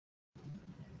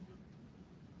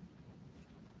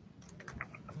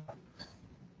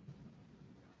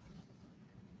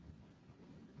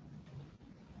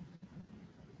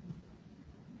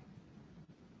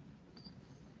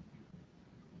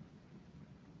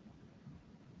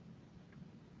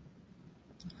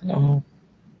Hello.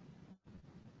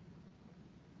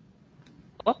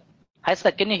 Oh, hi,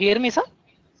 sir. Can you hear me, sir?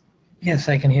 Yes,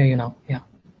 I can hear you now. Yeah.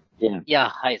 Yeah. Yeah,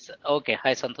 hi, sir. Okay,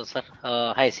 hi, Santosh, sir.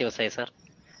 Hi, Sai, sir.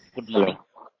 Good morning.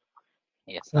 Hello.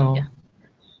 Yes, sir. Hello. Yeah.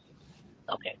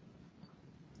 Okay.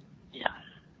 Yeah.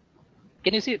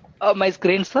 Can you see my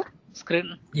screen, sir?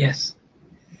 Screen. Yes.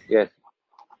 Yes.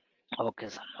 Okay,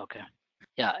 sir. Okay.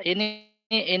 Yeah. Any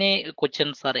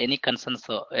questions or any concerns?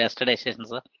 Yesterday session,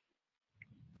 sir.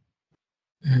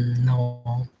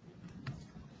 No.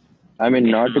 I mean,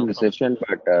 Okay, not in no the problem. session,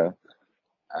 but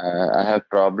I have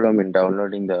problem in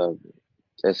downloading the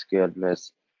SQL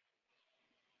plus.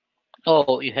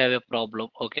 Oh, you have a problem.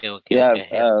 Okay, okay, Yeah, okay.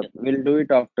 Yes, yes. we'll do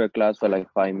it after class for like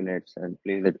 5 minutes, and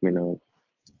please let me know.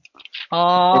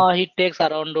 Okay. It takes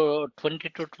around 20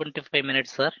 to 25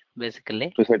 minutes, sir.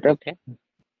 Basically. To set up. Okay.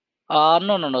 No,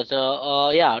 no, no. So,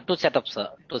 yeah, to set up, sir.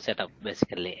 To set up,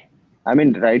 basically. I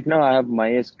mean, right now I have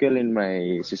MySQL in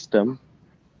my system.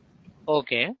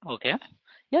 Okay, okay.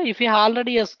 Yeah, if you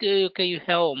already okay, you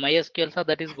have MySQL, so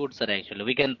that is good, sir. Actually,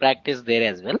 we can practice there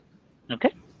as well. Okay.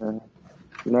 Uh,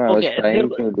 no, I was Okay. There. trying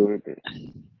to do it the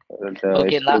Okay.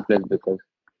 SQL Now. plus because.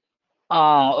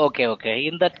 Okay, okay.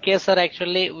 In that case, sir,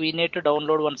 actually, we need to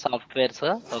download one software,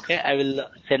 sir. Okay, I will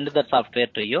send the software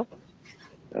to you.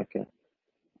 Okay.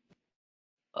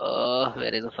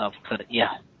 Where is the software?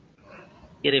 Yeah.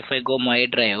 Here, if I go my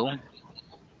drive.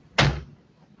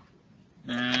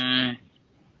 Mm,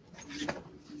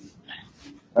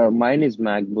 Mine is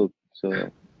MacBook,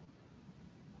 so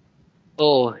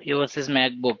oh, yours is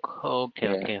MacBook. Okay,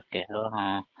 yeah. okay,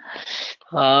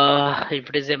 okay. If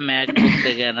it is a MacBook,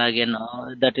 again,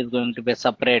 that is going to be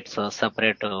separate, so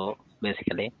separate,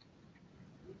 basically.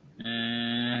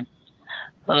 Mm,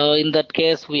 in that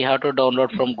case, we have to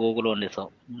download from Google only,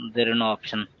 so there is no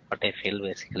option. What I feel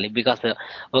basically because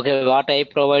okay, what I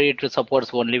provided to supports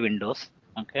only Windows.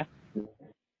 Okay,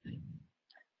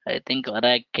 I think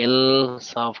Oracle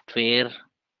software.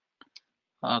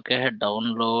 Okay,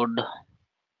 download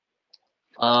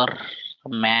for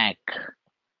Mac.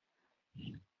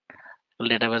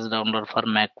 Database download for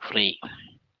Mac free.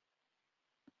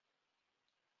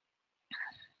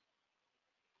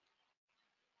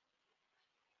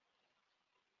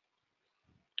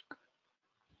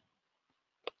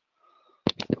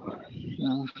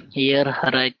 Here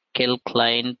Oracle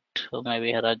client,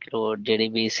 maybe Oracle or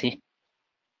JDBC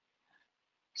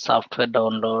software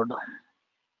download.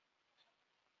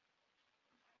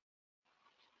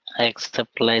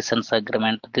 Accept license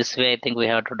agreement. This way, I think we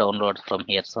have to download from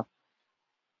here. So,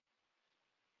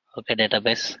 okay,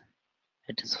 database.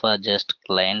 It is for just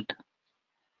client.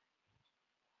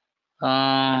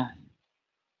 For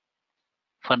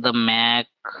the Mac,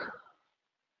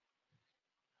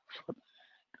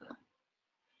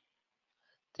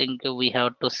 I think we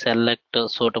have to select a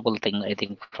suitable thing. I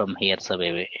think from here, so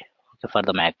maybe okay, for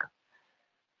the Mac.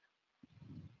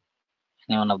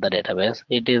 Any one of the database.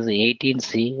 It is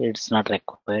 18C. It's not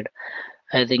required.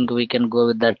 I think we can go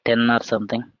with the 10 or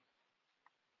something.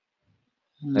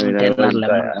 I mean, 10 or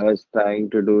 11. I was trying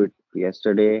to do it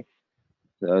yesterday.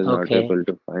 So I was not Okay. able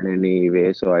to find any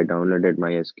way, so I downloaded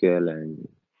MySQL and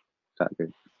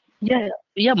started. Yeah,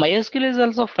 yeah. MySQL is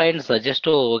also fine, sir. Just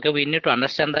to okay, we need to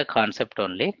understand the concept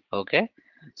only. Okay.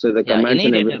 So the Yeah. commands Any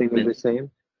and everything will database. be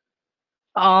same.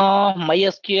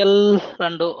 MySQL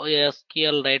and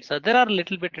SQL, right? So there are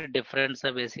little bit difference,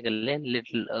 basically.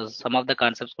 Little some of the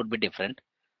concepts could be different.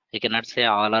 You cannot say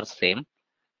all are same.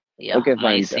 Yeah, Okay,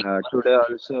 fine. MySQL. Today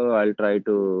also I'll try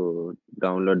to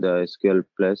download the SQL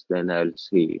Plus. Then I'll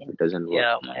see if it doesn't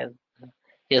work. Yeah,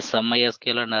 yes, some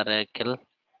MySQL and Oracle.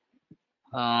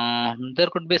 There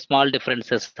could be small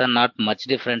differences, not much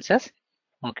differences.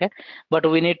 Okay, but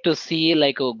we need to see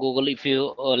like Google. If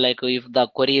you like, if the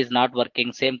query is not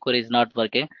working, same query is not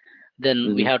working,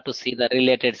 then we Hmm. have to see the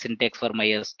related syntax for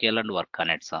MySQL and work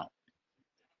on it. So.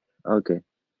 Okay.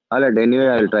 All right. Anyway,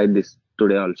 I'll try this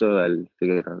today also. I'll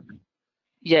figure it out.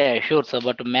 Yeah, yeah, sure, sir.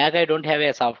 But Mac, I don't have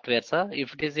a software, sir.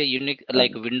 If it is a unique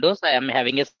like Windows, I am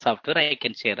having a software. I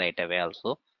can share right away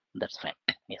also. That's fine.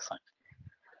 Yes, sir.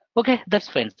 Okay, that's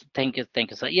fine. Thank you,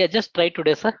 sir. Yeah, just try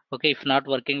today, sir. Okay, if not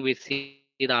working, we see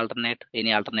the alternate.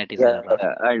 Any alternate is there.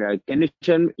 And can you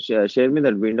share me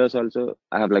that Windows also?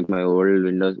 I have like my old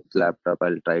Windows laptop.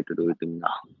 I'll try to do it in.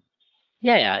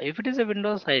 Yeah, yeah. If it is a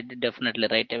Windows, I definitely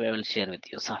right away I will share with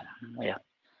you, sir. Yeah.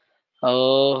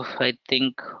 Oh, I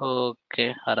think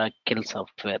okay. Oracle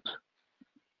software.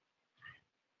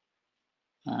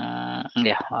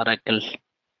 Yeah, Oracle.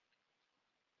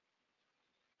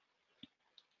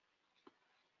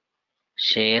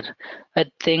 Share. I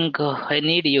think I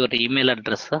need your email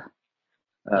address, sir.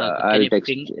 Can I'll you text.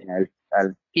 ping?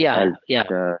 I'll Yeah.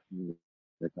 uh,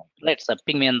 Let's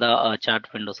ping me in the chat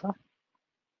window, sir.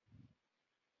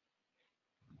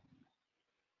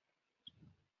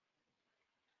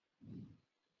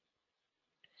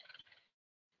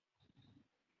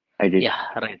 I did.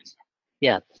 Yeah, right.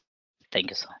 Yeah, thank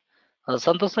you, sir.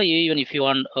 Santosh, sir, even if you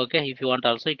want, okay, if you want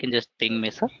also, you can just ping me,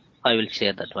 sir. I will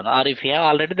share that one. Or if you have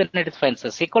already, then it is fine, sir.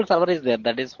 SQL server is there,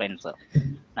 that is fine, sir.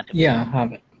 Not a Yeah, I problem.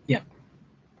 have it. Yeah.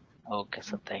 Okay,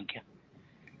 sir. Thank you.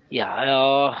 Yeah,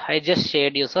 I just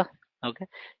shared you, sir. Okay.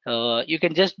 You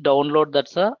can just download that,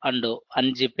 sir, and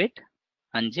unzip it.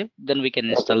 Unzip, then we can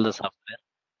Okay. install the software.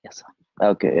 Yes, sir.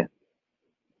 Okay. Yeah.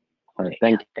 Okay.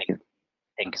 Yeah. Thank you.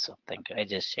 Thank you, sir. Thank you. I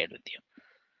just shared with you.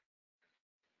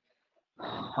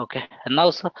 Okay. And now,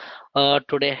 sir,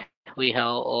 today we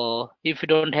have, if you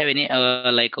don't have any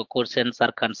like questions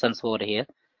or concerns over here,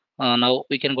 now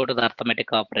we can go to the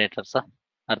arithmetic operators, sir.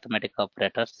 Arithmetic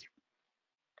operators.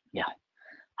 Yeah.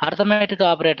 Arithmetic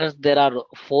operators, there are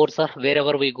four, sir.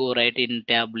 Wherever we go, right, in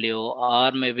Tableau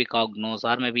or maybe Cognos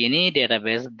or maybe any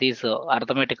database, this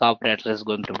arithmetic operator is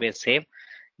going to be same.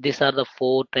 These are the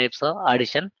four types of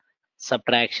addition,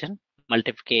 subtraction,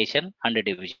 multiplication, and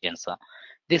division, sir.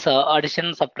 This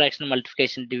addition, subtraction,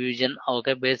 multiplication, division,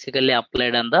 okay, basically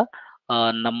applied on the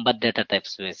number data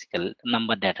types, basically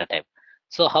number data type.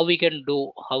 So how we can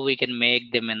do, how we can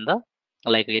make them in the,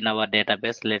 like in our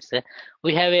database, let's say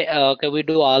we have a okay, we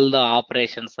do all the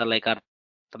operations like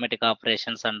arithmetic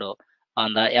operations and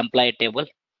on the employee table,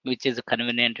 which is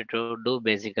convenient to do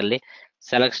basically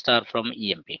select star from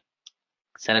emp,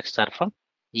 select star from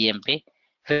emp.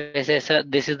 This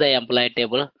is the employee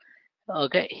table.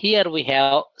 Okay, here we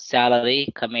have salary,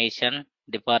 commission,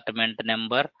 department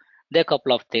number. There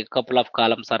couple of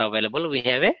columns are available. We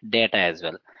have a data as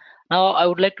well. Now I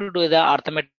would like to do the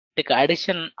arithmetic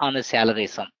addition on the salary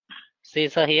sum. See,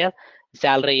 sir, here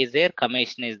salary is there,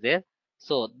 commission is there.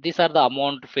 So these are the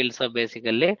amount fields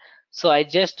basically. So I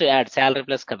just add salary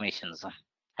plus commissions.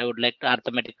 I would like to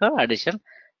arithmetic addition.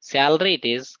 Salary it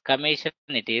is, commission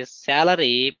it is,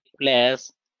 salary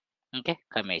plus, okay,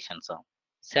 commission. So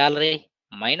salary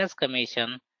minus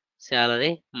commission,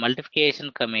 salary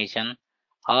multiplication commission,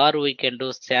 or we can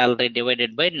do salary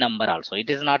divided by number also. It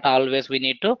is not always we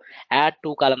need to add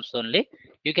two columns only.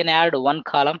 You can add one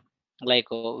column, like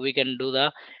we can do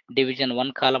the division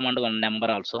one column and one number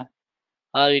also,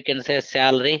 or you can say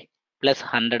salary plus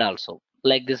 100 also.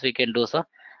 Like this we can do, so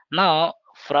now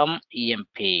from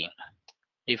emp,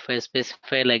 if I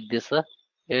specify like this,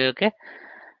 okay,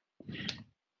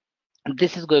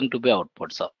 this is going to be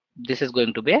output. So this is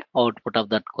going to be output of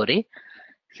that query.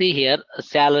 See here,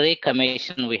 salary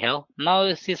commission we have.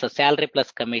 Now see, so salary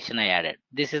plus commission I added.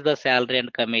 This is the salary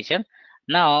and commission.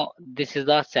 Now this is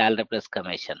the salary plus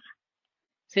commission.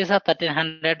 See, so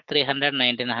 1300, 300,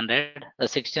 1900,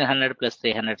 1600 plus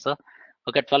 300. So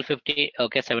okay, 1250,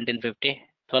 okay, 1750,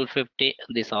 1250.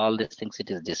 This all these things it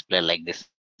is displayed like this.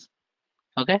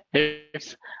 Okay,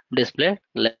 it's displayed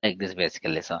like this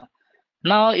basically. So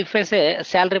now if I say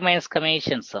salary minus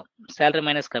commission, so salary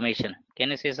minus commission, can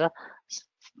you see, sir?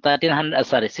 1300,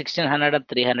 sorry, 1600 and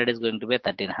 300 is going to be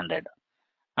 1300.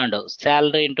 And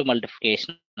salary into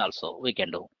multiplication also we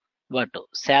can do. But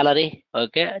salary,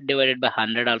 okay, divided by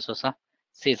 100 also, sir.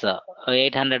 See, sir,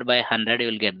 800 by 100 you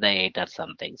will get the 8 or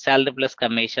something. Salary plus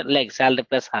commission, like salary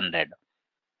plus 100.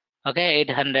 Okay,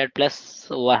 800 plus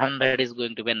 100 is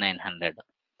going to be 900.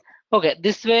 Okay,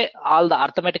 this way all the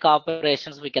arithmetic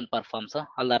operations we can perform, sir.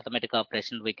 All the arithmetic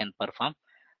operations we can perform.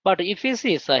 But if you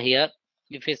see, sir, here,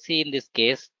 if you see in this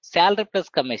case, salary plus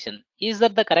commission, is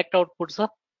that the correct output, sir?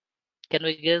 Can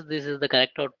we guess this is the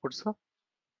correct output, sir?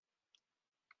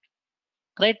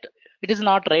 Right? It is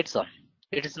not right, sir.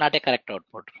 It is not a correct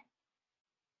output.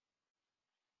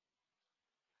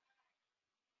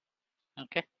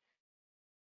 Okay.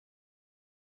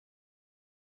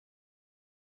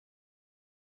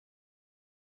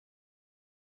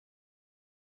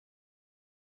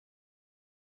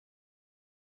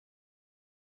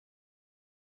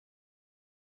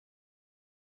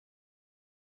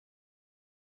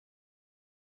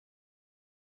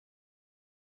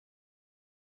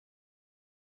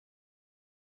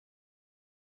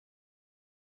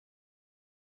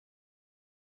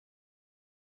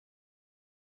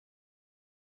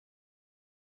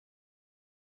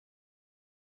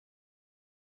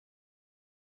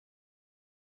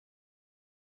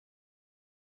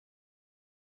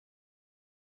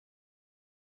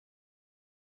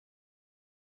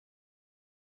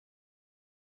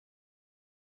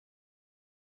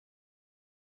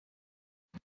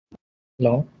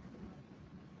 Hello.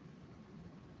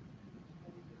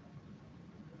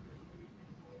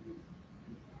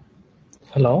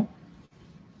 Hello?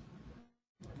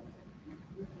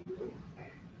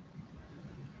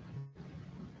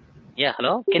 Yeah,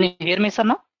 hello. Can you hear me, sir,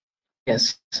 now?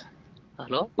 Yes.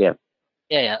 Hello? Yeah.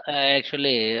 Yeah.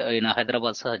 Actually, in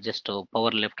Hyderabad, sir, just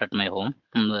power left at my home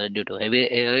due to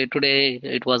heavy. Today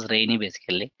it was rainy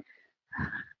basically,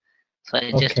 so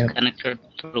I just Okay. connected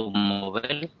through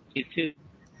mobile. If you,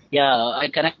 yeah, I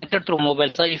connected through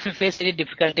mobile. So if you face any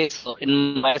difficulties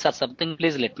in voice or something,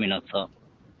 please let me know, sir.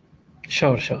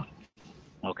 Sure, sure.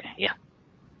 Okay. Yeah.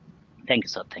 Thank you,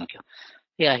 sir. Thank you.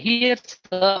 Yeah, here,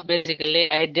 sir, basically,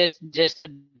 I just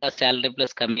the salary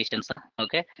plus commission, sir.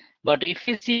 Okay, but if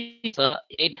you see, sir,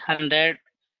 800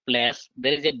 plus,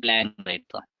 there is a blank, right,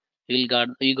 sir? You go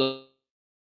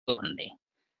only.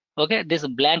 Okay, this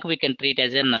blank we can treat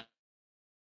as a null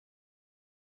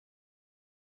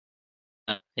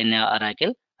in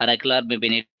Oracle. Oracle or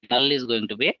maybe in null is going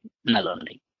to be null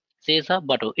only. See, sir,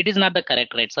 but it is not the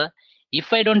correct, right, sir?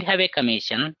 If I don't have a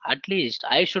commission, at least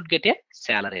I should get a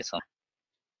salary, sir.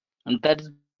 And that is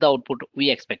the output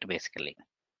we expect basically.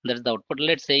 That's the output.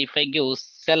 Let's say if I give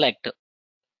select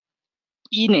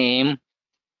e-name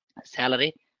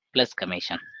salary plus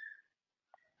commission,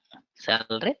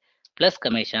 salary plus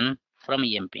commission from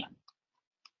EMP.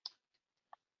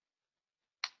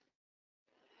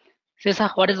 See, sir,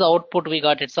 what is the output we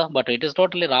got it, sir? But it is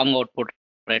totally wrong output,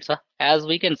 right, sir? As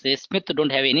we can say, Smith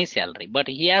don't have any salary, but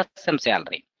he has some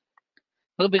salary.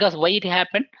 Well, because why it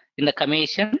happened in the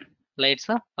commission, right,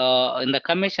 sir? In the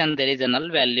commission there is a null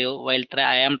value. While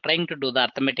I am trying to do the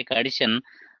arithmetic addition,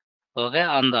 okay,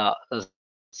 on the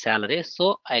salary,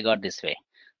 so I got this way.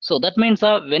 So that means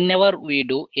whenever we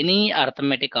do any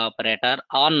arithmetic operator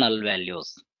on null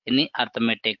values, any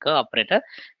arithmetic operator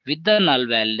with the null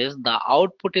values, the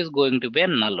output is going to be a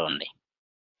null only.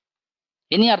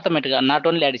 Any arithmetic, not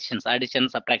only addition,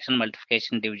 subtraction,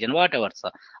 multiplication, division, whatever, so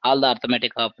all the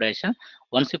arithmetic operation,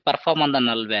 once you perform on the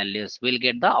null values, we'll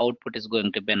get the output is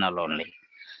going to be null only.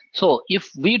 So if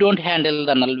we don't handle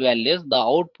the null values, the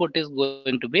output is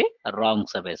going to be wrong.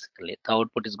 So basically, the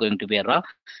output is going to be wrong.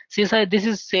 See, sir, this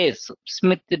is says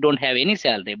Smith don't have any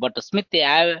salary, but Smith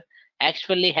have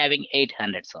actually having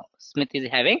 800. So Smith is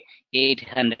having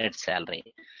 800 salary.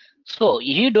 So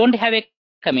you don't have a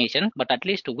commission, but at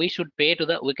least we should pay to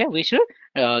the okay. We should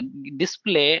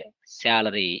display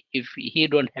salary if he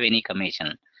don't have any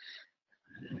commission.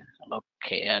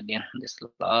 Okay, again this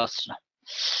last.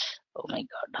 Oh my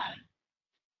God.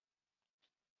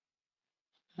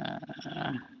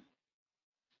 Uh,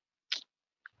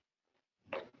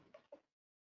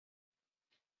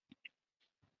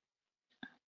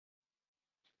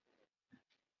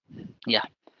 yeah,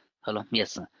 hello.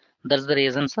 Yes, sir. That's the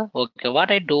reason, sir. Okay,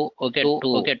 what I do, sir?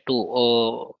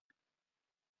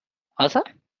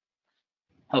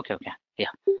 Okay,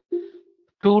 yeah.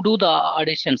 To do the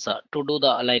addition, sir, to do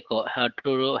the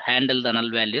to handle the null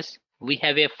values, we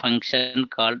have a function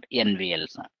called NVL,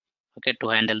 sir. Okay, to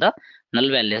handle the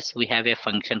null values, we have a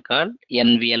function called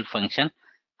NVL function.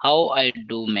 How I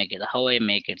do make it? How I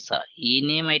make it, sir? E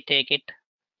name I take it.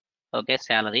 Okay,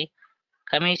 salary,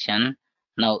 commission.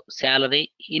 Now salary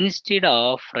instead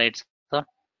of right, sir,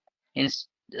 in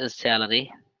salary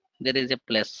there is a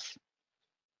plus,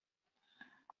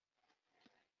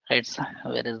 right, sir?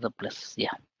 Where is the plus?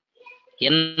 Yeah,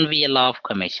 NVL of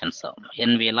commission, sir.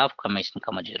 NVL of commission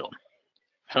comma 0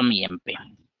 from EMP.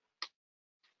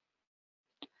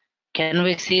 Can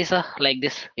we see, sir, like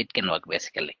this? It can work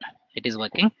basically. It is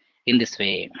working in this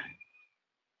way.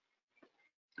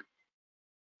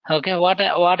 Okay, what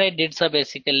I did, sir,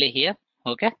 basically here.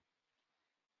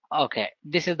 Okay,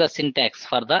 this is the syntax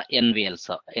for the NVL,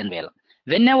 sir. NVL.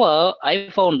 Whenever I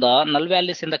found the null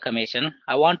values in the commission,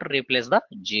 I want to replace the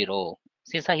 0.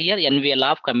 See, sir, here NVL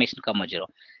of commission comma 0.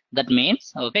 That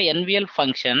means, okay, NVL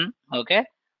function, okay,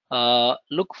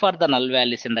 look for the null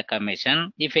values in the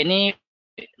commission. If any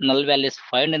null values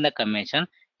found in the commission,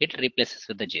 it replaces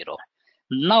with the 0.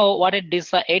 Now what it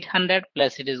is, 800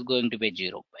 plus it is going to be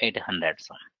 0, 800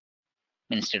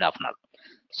 instead of null.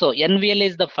 So NVL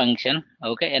is the function,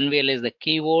 okay, NVL is the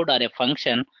keyword or a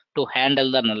function to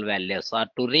handle the null values or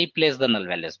to replace the null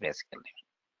values basically.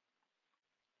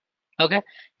 Okay,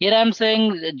 here I'm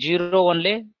saying 0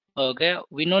 only. Okay,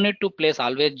 we no need to place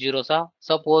always 0, sir.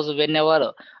 Suppose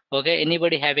whenever, okay,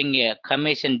 anybody having a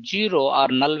commission 0 or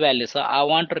null value, so I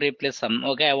want to replace some,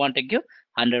 okay, I want to give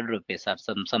 100 rupees or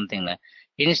something like.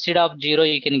 Instead of 0,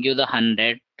 you can give the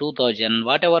 100, 2000,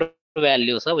 whatever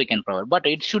values, so we can provide, but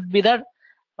it should be the,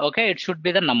 okay, it should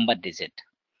be the number digit.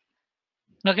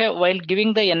 Okay, while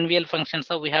giving the NVL function,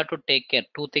 so we have to take care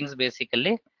two things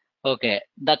basically. Okay,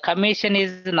 the commission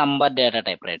is number data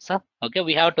type, right, sir? Okay,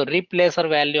 we have to replace our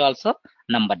value also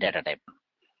number data type.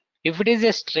 If it is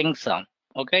a string sum,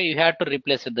 okay, you have to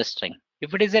replace with the string.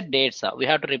 If it is a date sum, we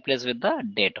have to replace with the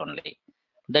date only.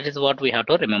 That is what we have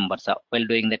to remember, sir, while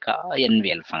doing the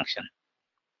NVL function.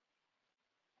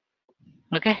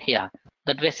 Okay, yeah.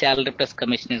 That way salary plus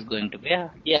commission is going to be,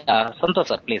 yeah, Santosh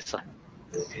sir, please, sir.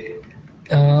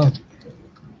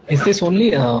 Is this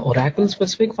only Oracle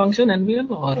specific function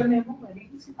NVL or?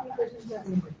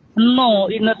 No,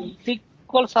 in a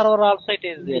SQL server also it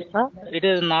is there, sir. It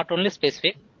is not only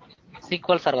specific.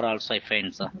 SQL server also I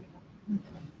find, sir.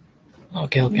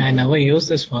 Okay, okay. I never use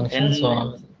this function,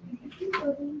 so.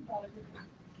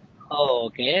 Oh,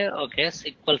 okay, okay.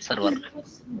 SQL server.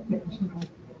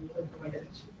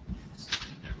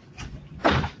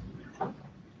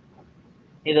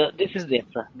 This is there,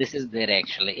 sir. This is there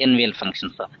actually. NVL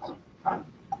function, sir.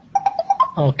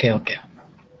 Okay, okay.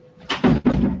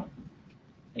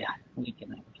 Yeah, we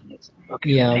can use.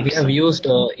 Okay, Yeah, thanks, we have sir. used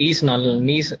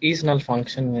is null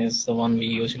function is the one we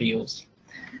usually use.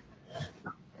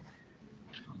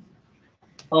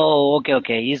 Oh, okay,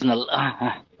 okay. Is null.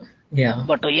 Yeah.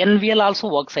 But NVL also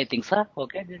works, I think, sir.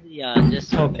 Okay, yeah,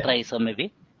 just Okay. try, sir.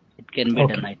 Maybe it can be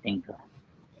done, I think.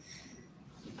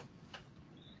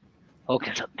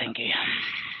 Okay, sir. Thank you.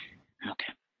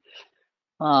 Okay.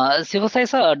 Sivasai,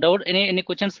 sir, doubt? Any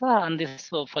questions, sir, on this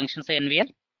function, say NVL?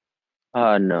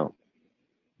 No.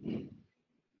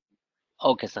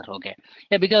 Okay, sir. Okay.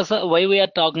 Yeah, because why we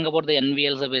are talking about the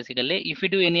NVLs basically, if we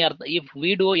do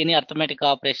any arithmetic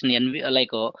operation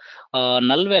like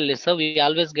null value, sir, we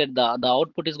always get the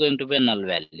output is going to be a null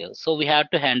value. So we have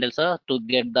to handle, sir, to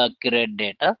get the accurate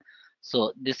data.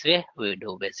 So this way we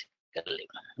do basically.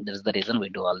 This is the reason we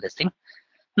do all this thing.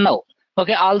 Now,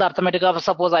 okay, all the arithmetic of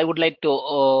suppose I would like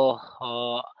to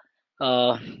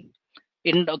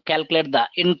calculate the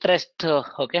interest,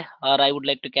 okay, or I would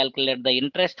like to calculate the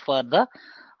interest for the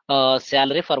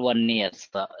salary for 1 year.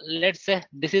 So let's say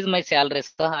this is my salary,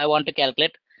 so I want to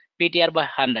calculate PTR by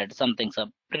 100 something. So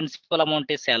principal amount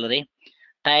is salary,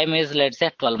 time is let's say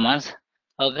 12 months.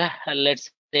 Okay,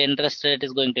 let's say interest rate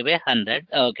is going to be 100.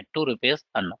 Okay, 2 rupees.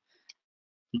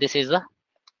 This is the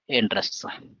interest. So,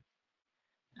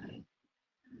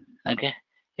 okay,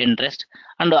 interest,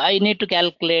 and I need to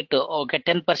calculate okay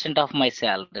 10% of my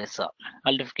salary. So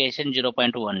multiplication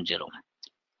 0.10,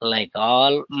 like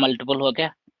all multiple, okay,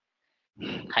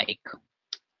 hike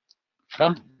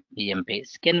from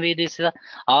EMPs. Can we this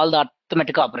all the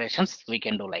arithmetic operations we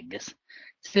can do like this.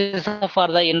 This is for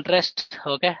the interest,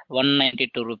 okay,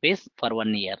 192 rupees for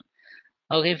 1 year.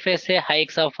 Okay, if I say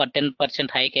hikes of for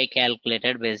 10% hike, I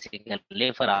calculated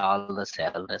basically for all the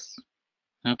salaries.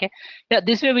 Okay, yeah,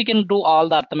 this way we can do all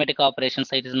the arithmetic operations.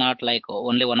 It is not like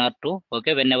only one or two.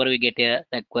 Okay, whenever we get a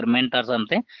requirement or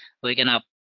something, we can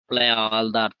apply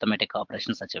all the arithmetic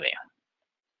operations such a way.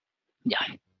 Yeah.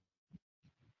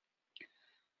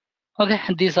 Okay,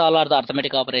 these all are the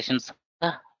arithmetic operations.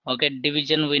 Okay,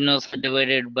 division we know,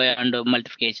 divided by and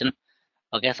multiplication.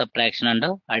 Okay, subtraction and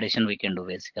addition we can do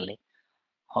basically.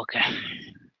 Okay.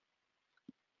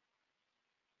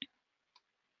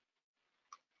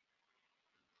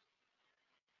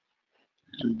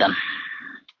 Done.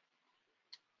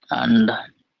 And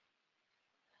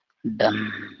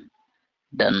done.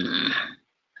 Done.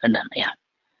 And done. Yeah.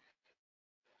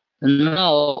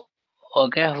 Now,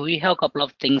 okay, we have a couple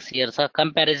of things here. So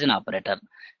comparison operator.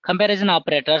 Comparison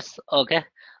operators, okay.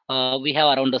 We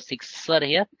have around 6 are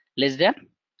here. Less than,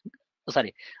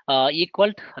 sorry,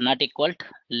 equal, not equal,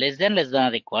 less than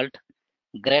or equal,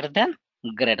 greater than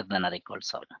or equal.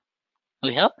 So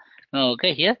we have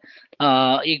okay here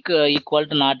equal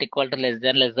to, not equal to, less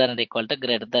than or equal to,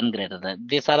 greater than.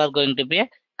 These are going to be a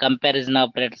comparison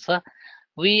operators.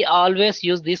 We always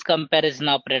use these comparison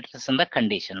operators in the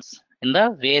conditions, in the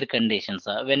where conditions.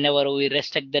 Whenever we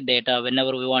restrict the data,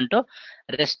 whenever we want to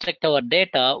restrict our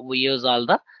data, we use all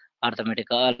the arithmetic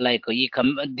like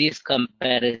these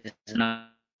comparison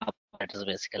operators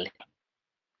basically.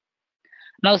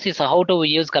 Now see, so how do we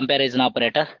use comparison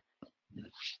operator?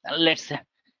 Let's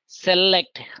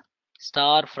select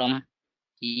star from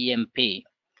EMP.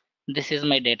 This is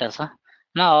my data, sir.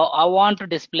 Now I want to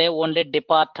display only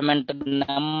department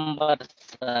number,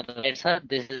 sir. Right, sir?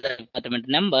 This is the department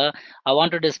number. I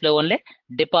want to display only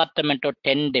department of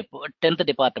 10th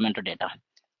department data.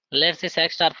 Let's say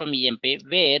select star from EMP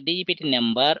where DEPT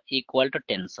number equal to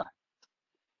 10, sir.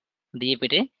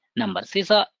 DEPT number. See,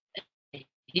 sir,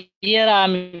 here I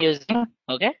am using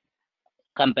okay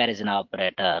comparison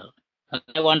operator.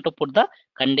 I want to put the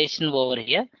condition over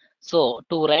here. So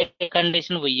to write a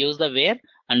condition, we use the where,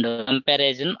 and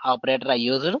comparison operator I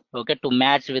used okay to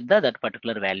match with that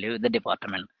particular value, the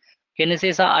department. Can you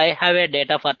see, sir, I have a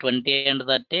data for 20 and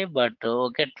 30, but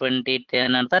okay, 20,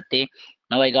 10 and 30.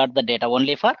 Now I got the data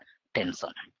only for 10, sir.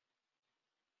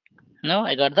 Now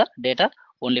I got the data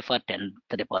only for 10th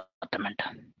department.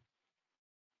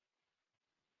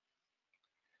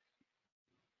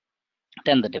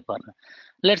 10th department.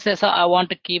 Let's say, sir, I want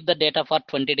to keep the data for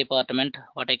 20 department.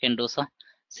 What I can do, sir?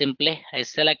 Simply I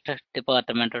select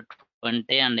department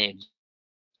 20 and execute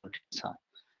it, sir.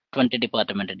 20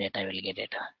 department data I will get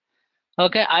it.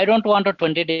 Okay, I don't want a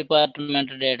 20 department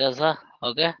data, sir.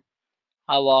 Okay,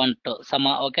 I want some,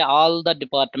 okay, all the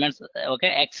departments,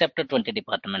 okay, except 20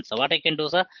 departments. So what I can do,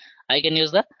 sir, I can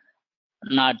use the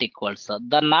not equal, sir.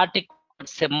 The not equal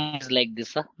symbol is like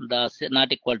this, sir. The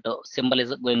not equal to symbol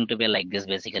is going to be like this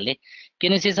basically.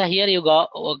 Can you see, sir, here you got,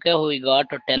 okay, we got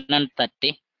 10 and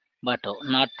 30, but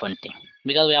not 20,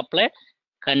 because we applied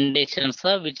conditions,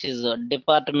 sir, which is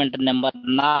department number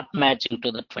not matching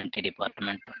to the 20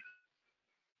 department.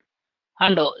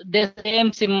 And the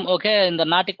same sim, okay, in the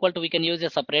not equal to, we can use a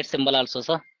separate symbol also,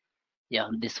 sir. Yeah,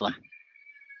 this one.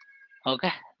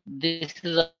 Okay, this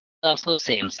is also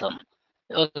same sum.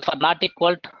 Okay, for not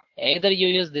equal to, either you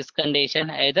use this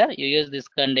condition, either you use this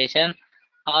condition,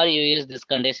 or you use this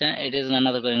condition. It is none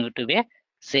other going to be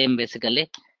same basically.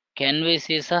 Can we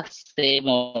see the same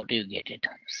output? You get it.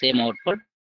 Same output.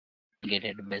 Get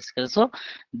it basically. So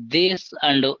this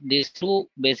and these two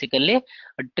basically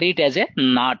treat as a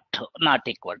not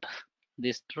equal to.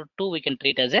 These two we can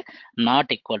treat as a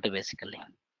not equal to basically.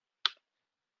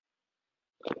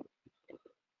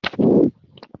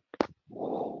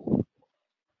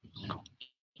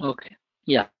 Okay,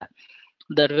 yeah,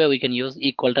 that way we can use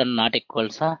equal to not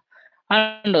equals.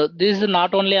 And this is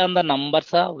not only on the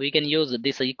numbers, we can use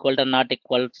this equal to not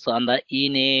equals on the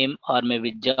e-name or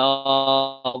maybe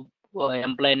job or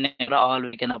employee name, all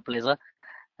we can apply.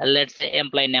 Let's say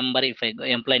employee number, if I go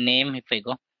employee name, if I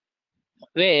go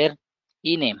where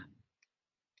e-name,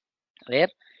 where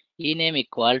e-name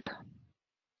equal to,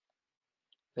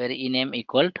 where e-name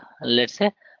equal to, let's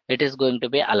say it is going to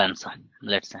be Alan,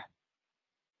 let's say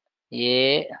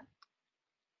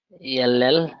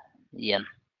A-L-L-N.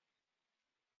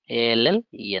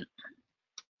 A-L-L-E-N.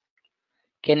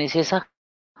 Can you see, sir?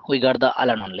 We got the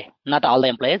Alan only, not all the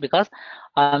employees, because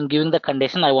I'm giving the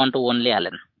condition I want to only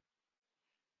Alan.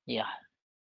 Yeah,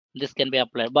 this can be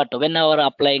applied. But whenever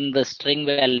applying the string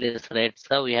values, right,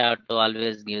 so we have to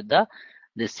always give the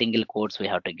single quotes we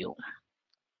have to give.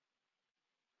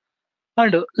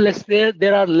 And let's say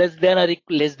there are less than or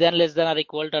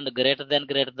equal to and greater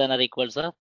than or equal,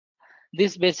 sir.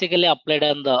 This basically applied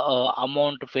on the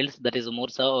amount fields, that is more,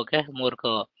 sir, okay, more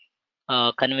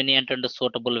convenient and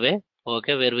suitable way,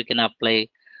 okay, where we can apply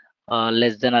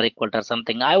less than or equal to or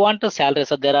something. I want a salary,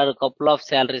 so there are a couple of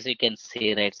salaries you can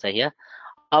see, right, so here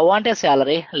I want a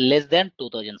salary less than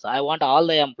 2000. So I want all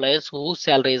the employees whose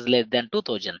salary is less than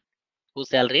 2000, whose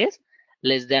salary is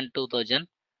less than 2000.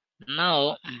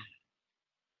 Now,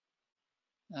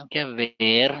 okay,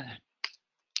 where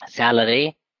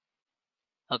salary,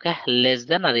 okay, less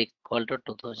than or equal to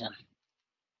 2000.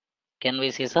 Can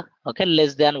we see, sir? Okay,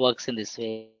 less than works in this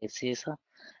way. See, sir,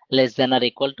 less than or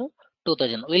equal to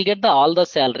 2000. We'll get the all the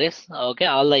salaries. Okay,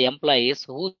 all the employees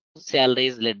whose salary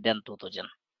is less than 2000.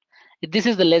 This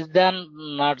is the less than,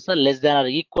 not so less than or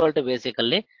equal to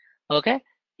basically. Okay,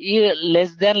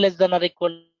 less than or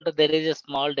equal to, there is a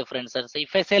small difference, sir. So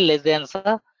if I say less than,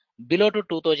 sir, below to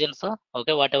 2000, sir,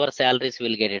 okay, whatever salaries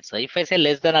we'll get it, sir. If I say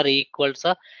less than or equal,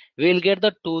 sir, we'll get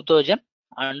the 2000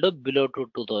 and below to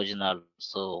 2000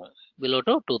 also. Below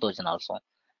to 2000 also.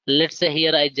 Let's say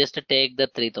here I just take the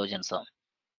 3000, sir.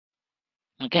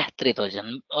 Okay,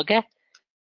 3000. Okay,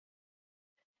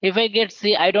 if I get,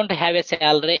 see, I don't have a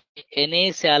salary,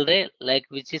 any salary like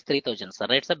which is 3000, sir,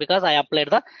 right, sir, because I applied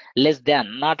the less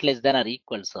than, not less than or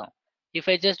equal, sir. If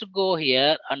I just go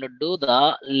here and do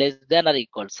the less than or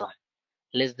equal, sir,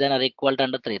 less than or equal to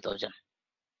under 3000.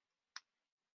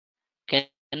 Can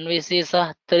we see,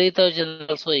 sir, 3000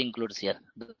 also includes here.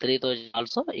 The 3000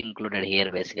 also included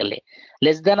here basically.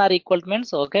 Less than or equal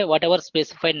means, okay, whatever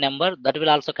specified number that will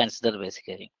also consider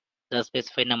basically. The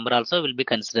specified number also will be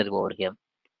considered over here.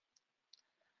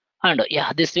 And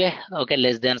yeah, this way, okay,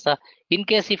 less than, sir. In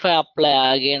case if I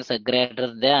apply against a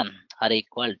greater than or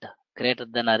equal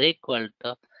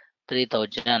to,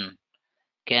 3000,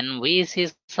 can we see,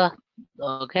 sir?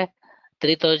 Okay,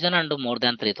 3000 and more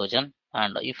than 3000.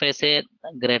 And if I say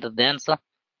greater than, sir,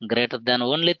 greater than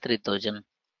only 3000,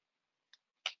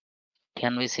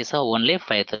 can we see, sir, only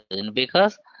 5000,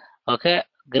 because okay,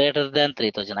 greater than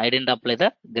 3000, I didn't apply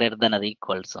the greater than or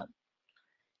equal, sir.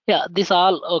 Yeah, this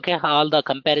all okay. All the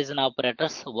comparison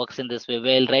operators works in this way.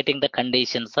 While writing the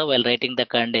conditions, while writing the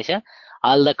condition,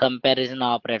 all the comparison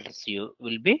operators you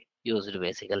will be used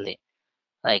basically.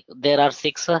 Like there are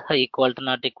six equal to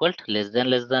not equal to, less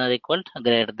than or equal to,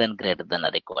 greater than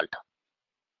or equal to.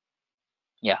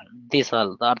 Yeah, these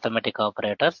are the arithmetic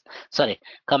operators. Sorry,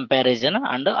 comparison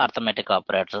and arithmetic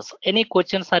operators. Any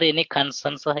questions or any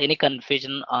concerns, any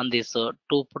confusion on these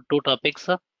two topics?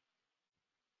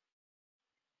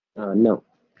 No.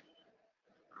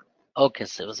 Okay,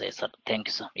 sir. Thank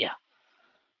you, sir. Yeah.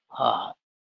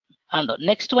 And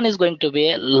next one is going to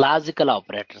be a logical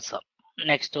operator. So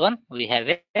next one we have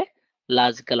a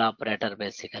logical operator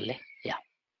basically. Yeah.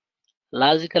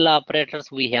 Logical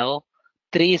operators we have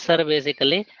three, sir,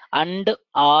 basically, and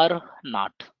or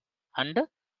not. And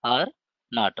or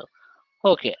not.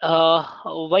 Okay.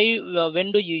 Why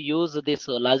when do you use this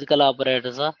logical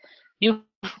operators? If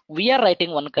we are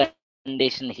writing one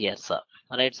condition here, sir,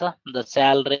 right, sir? The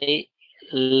salary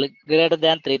greater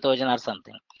than 3,000 or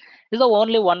something. This is the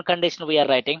only one condition we are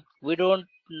writing. We don't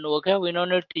okay. We don't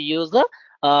need to use the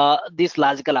this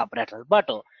logical operator. But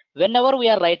whenever we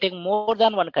are writing more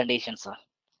than one condition, sir,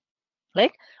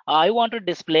 like I want to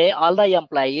display all the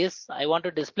employees. I want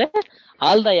to display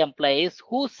all the employees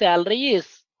whose salary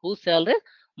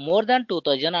more than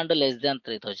 2,000 and less than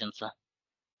 3,000, sir.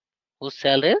 Whose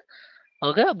salary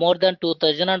okay more than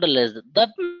 2,000 and less. That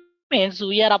means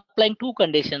we are applying two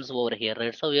conditions over here,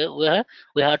 right? So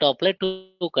we have to apply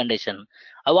two conditions.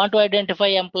 I want to identify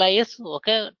employees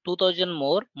okay 2,000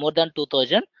 more than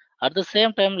 2,000, at the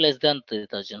same time less than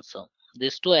 3,000. So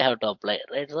these two I have to apply,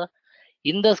 right, sir?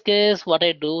 In this case, what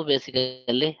I do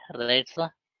basically, right, sir?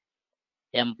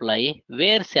 Employee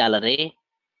where salary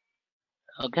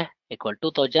okay equal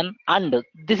 2,000, and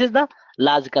this is the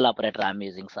logical operator I'm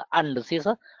using, sir. And see,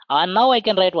 sir, now I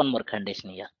can write one more condition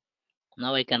here.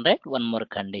 Now I can write one more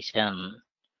condition.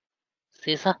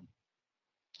 See, sir,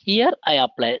 here I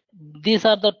apply. These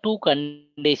are the two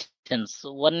conditions.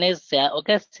 One is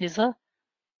okay. See, sir,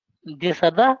 these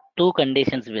are the two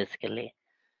conditions basically.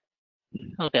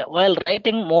 Okay, while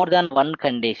writing more than one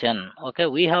condition, okay,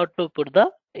 we have to put the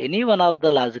any one of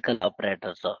the logical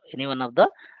operators. So any one of the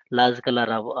logical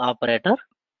operator,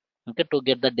 okay, to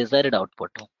get the desired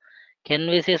output. Can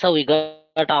we say so? We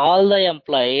got all the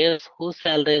employees whose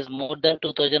salary is more than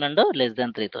 2,000 and less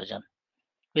than 3,000.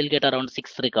 We'll get around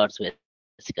 6 records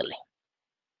basically.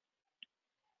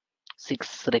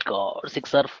 6 records,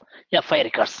 5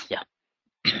 records. Yeah,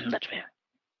 that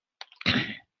way.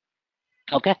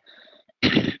 Okay,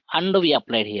 and we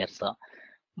applied here, so.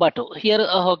 But here,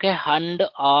 okay, and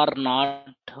or not,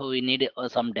 we need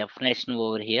some definition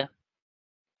over here.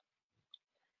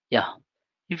 Yeah,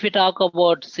 if we talk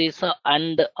about see, so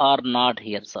and or not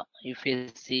here, so if you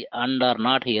see and or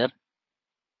not here,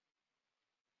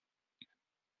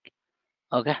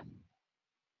 okay.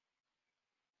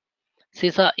 See,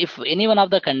 sir, if any one of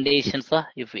the conditions,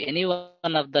 if any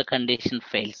one of the condition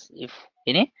fails, if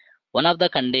any one of the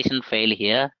condition fail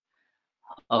here,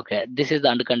 okay, this is the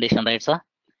under condition, right, sir?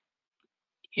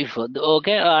 If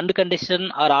okay, under condition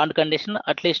or on condition,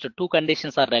 at least two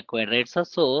conditions are required, right, sir?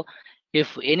 So,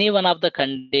 if any one of the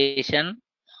condition,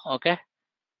 okay,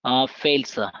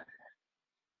 fails,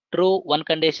 true one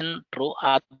condition, true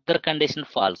other condition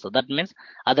false. So that means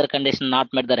other condition not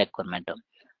met the requirement,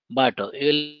 but you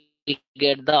will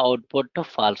get the output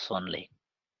false only.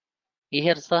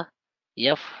 Here, sir,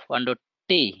 F and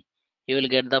T, you will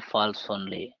get the false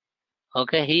only.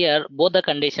 Okay, here both the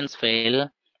conditions fail,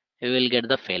 you will get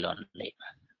the fail only.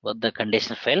 Both the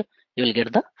conditions fail, you will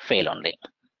get the fail only.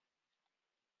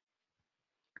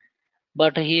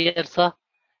 But here, sir,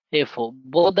 if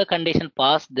both the condition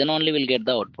pass, then only we'll get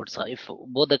the output, sir. If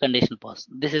both the condition pass,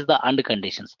 this is the and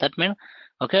conditions. That means,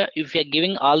 okay, if you're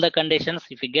giving all the conditions,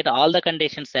 if you get all the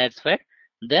conditions satisfied,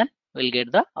 then we'll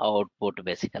get the output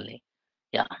basically.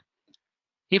 Yeah.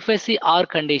 If I see our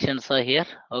conditions are here,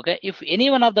 okay, if any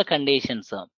one of the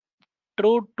conditions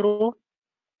true, true,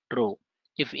 true.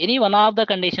 If any one of the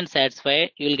conditions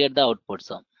satisfied, you will get the output.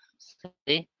 So,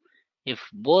 see, if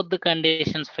both the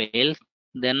conditions fail,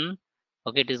 then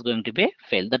okay, it is going to be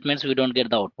fail. That means we don't get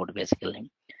the output basically.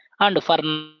 And for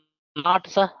not,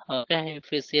 sir, okay,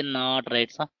 if we see not, right,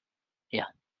 sir, yeah.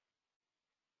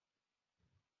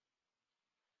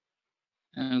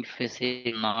 If we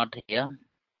see not here,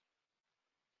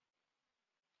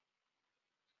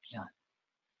 yeah.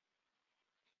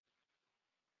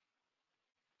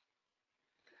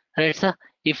 Right, sir.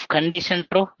 If condition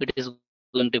true, it is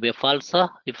going to be a false, sir.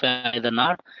 If either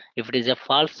not, if it is a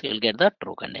false, you will get the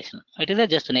true condition. It is a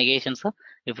just negation, sir.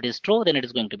 If it is true, then it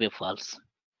is going to be false.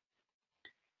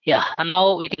 Yeah, and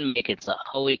now we can make it, sir.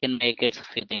 How we can make it?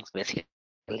 Few things basically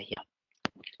here.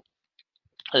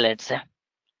 Let's say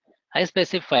I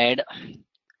specified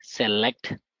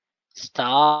select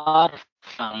star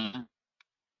from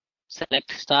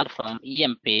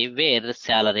EMP where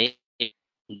salary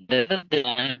greater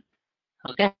than,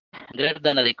 okay, greater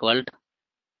than or equal to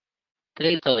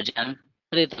 3000,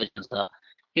 sir.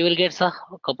 You will get, sir,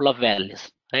 a couple of values,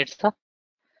 right, sir?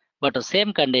 But the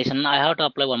same condition, I have to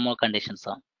apply one more condition,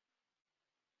 sir.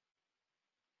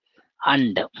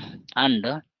 And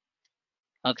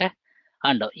okay,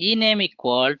 and ename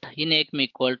equal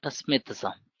to Smith,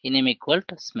 sir. Ename equal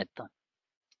to Smith.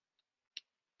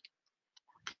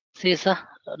 See, sir,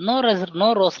 no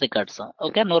rows records, sir.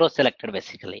 Okay, no rows selected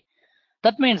basically.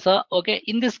 That means, okay,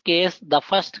 in this case, the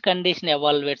first condition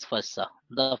evaluates first, sir.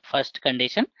 The first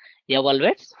condition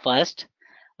evaluates first.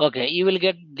 Okay, you will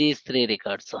get these 3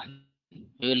 records, sir.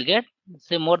 You will get,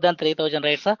 say, more than 3000,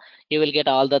 right, sir? You will get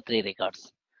all the 3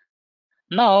 records.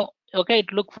 Now, okay,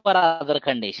 it look for other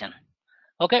condition.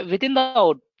 Okay, within the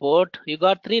output, you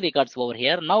got 3 records over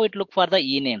here. Now it look for the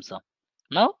ename, sir.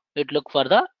 Now it look for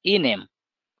the ename.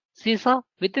 See, sir,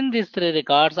 within these 3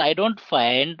 records, I don't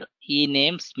find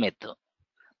ename Smith.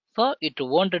 So it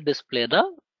won't display the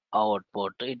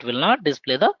output. It will not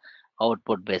display the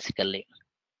output basically.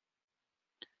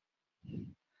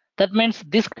 That means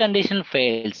this condition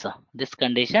fails. This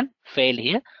condition failed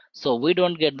here. So we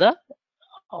don't get the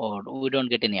we don't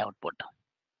get any output.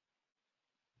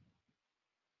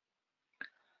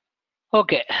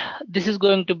 Okay, this is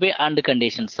going to be AND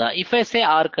condition, sir. If I say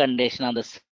OR condition on the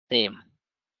same,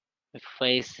 if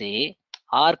I say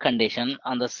OR condition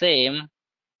on the same,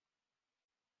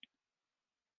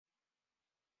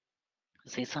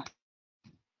 see, sir,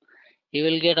 you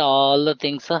will get all the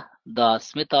things, sir. The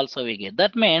Smith also we get.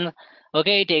 That means,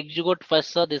 okay, it execute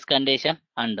first, sir, this condition,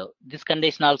 and this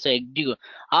condition also execute.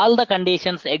 All the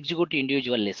conditions execute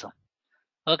individually, sir.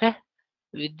 Okay,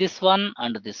 with this one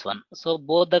and this one. So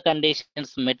both the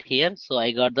conditions met here. So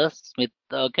I got the Smith,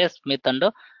 okay, Smith and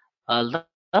all the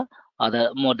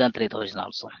other more than 3000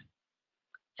 also.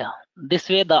 Yeah, this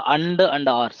way the and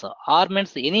or, sir. Or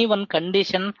means any one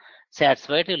condition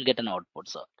satisfied, you will get an output,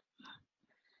 sir.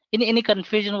 Any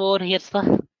confusion over here,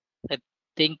 sir? I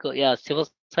think, yeah, Shiva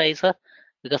Sai, sir,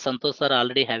 because Santosh sir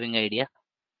already having idea.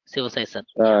 Shiva Sai, sir,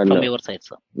 yeah, from No, your side,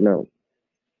 sir. no,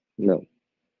 no.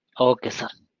 Okay, sir.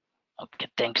 Okay,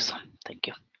 thank you, sir. Thank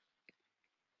you.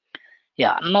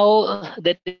 Yeah, now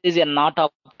there is a not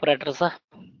operator, sir.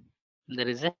 There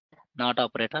is a not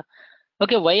operator.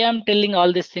 Okay, why I'm telling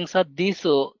all these things are these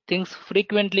things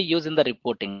frequently used in the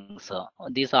reporting. So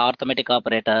these are arithmetic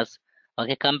operators,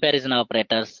 okay, comparison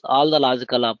operators, all the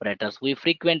logical operators. We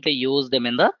frequently use them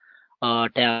in the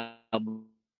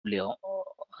Tableau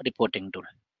reporting tool.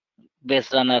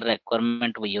 Based on a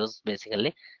requirement we use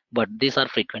basically, but these are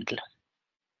frequently.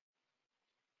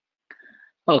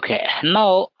 Okay,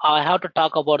 now I have to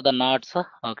talk about the knots.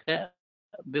 Okay,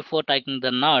 before taking the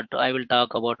knot, I will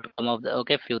talk about some of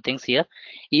the few things here.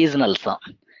 Easnal,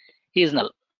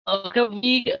 easnal. Okay,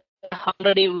 we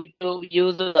already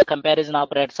use the comparison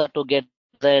operator to get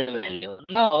the value.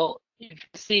 Now, if you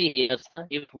see here,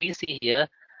 if we see here,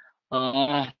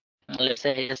 let's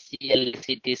say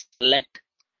CLCT select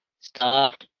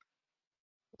star,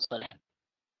 sorry,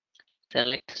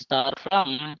 select star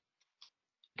from,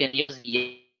 you can use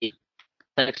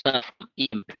select star from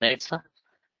EMP, right, sir?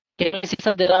 Can you see,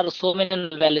 sir, there are so many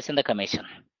values in the commission.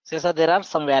 See, sir, there are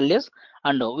some values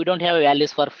and we don't have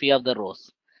values for few of the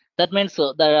rows. That means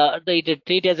it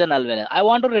treat as a null value. I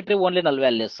want to retrieve only null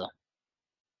values. So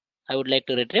I would like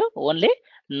to retrieve only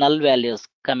null values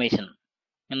commission.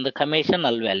 In the commission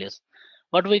null values.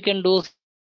 What we can do,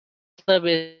 sir,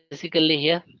 basically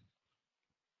here,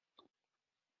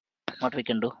 what we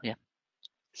can do here,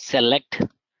 select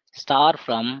star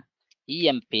from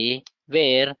EMP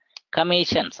where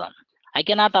commissions on. I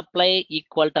cannot apply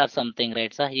equal to or something,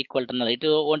 right, sir? Equal to null. It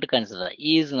won't consider.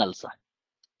 Is null, sir.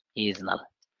 Is null.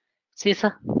 See,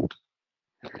 sir.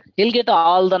 You'll get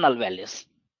all the null values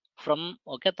from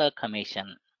the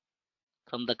commission.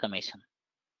 From the commission.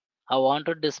 I want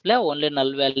to display only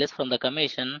null values from the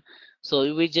commission.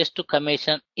 So we just to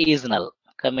commission is null.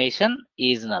 Commission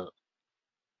is null.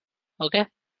 Okay.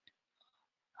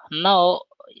 Now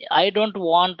I don't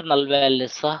want null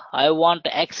values, sir. I want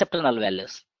to accept null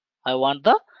values. I want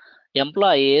the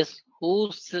employees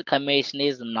whose commission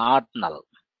is not null.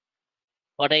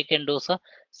 What I can do, sir?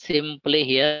 Simply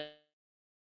here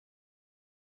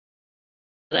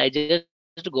I just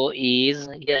go is,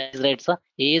 here is right, sir,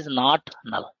 is not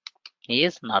null.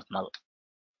 Is not null.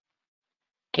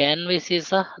 Can we see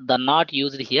sir the not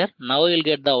used here? Now you'll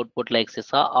get the output like sir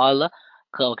all the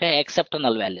okay except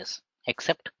null values.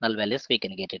 Except null values we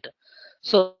can get it.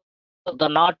 So the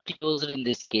not used in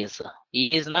this case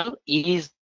is null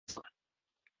is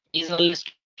null is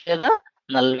to share the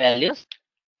null values.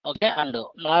 Okay, and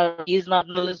not is not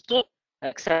null is to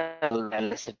accept null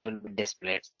values it will be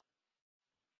displayed.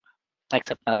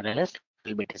 Accept null values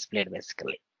will be displayed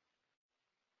basically.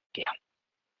 Okay.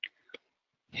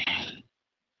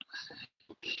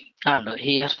 And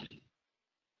here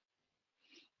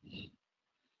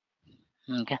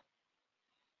okay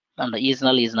and is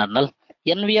null is not null.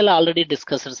 NVL already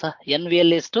discussed sir.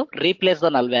 NVL is to replace the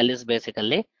null values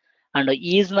basically, and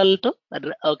is null to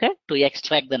okay to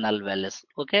extract the null values.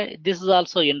 Okay, this is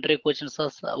also entry questions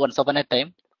once upon a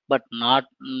time, but not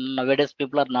nowadays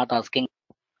people are not asking.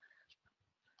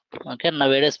 Okay,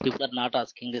 nowadays people are not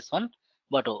asking this one,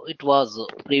 but it was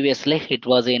previously it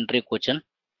was an entry question.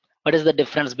 What is the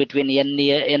difference between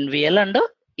NVL and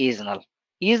is null?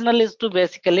 Is null is to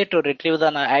basically to retrieve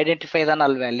the identify the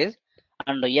null values,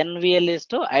 and NVL is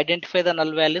to identify the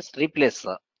null values, replace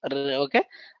okay,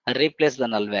 replace the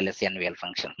null values NVL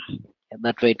function.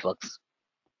 That way it works.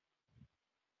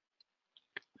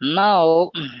 Now,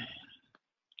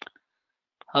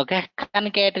 okay,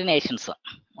 concatenations.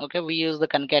 Okay, we use the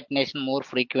concatenation more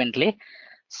frequently.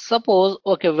 Suppose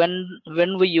okay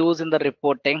when we use in the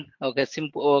reporting, okay,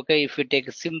 simple okay if we take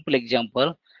a simple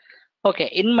example. Okay,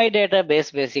 in my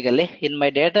database, basically, in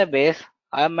my database,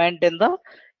 I maintain the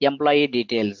employee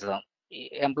details.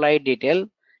 Employee detail,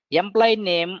 employee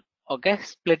name, okay,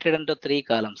 split it into 3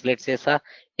 columns. Let's say, sir,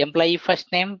 employee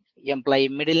first name, employee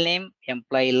middle name,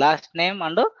 employee last name,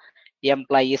 and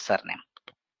employee surname.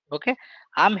 Okay,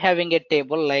 I'm having a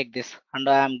table like this, and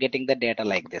I'm getting the data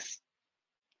like this.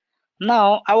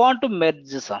 Now, I want to merge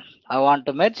some. I want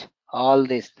to merge all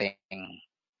these things.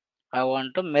 I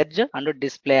want to merge and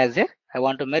display as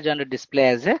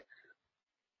a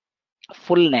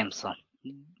full name. So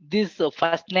this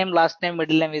first name, last name,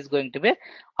 middle name is going to be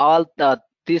all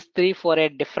these 3 for a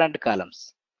different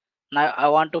columns. Now I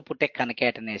want to put a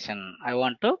concatenation. I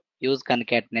want to use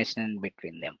concatenation in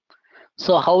between them.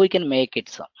 So how we can make it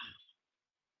so?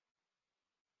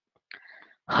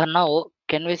 Now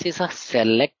can we see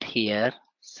select here?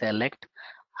 Select.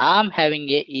 I'm having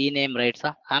a e-name, right?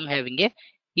 So I'm having a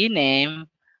e-name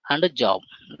and a job.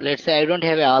 Let's say I don't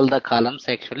have all the columns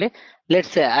actually. Let's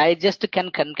say I just can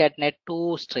concatenate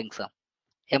 2 strings.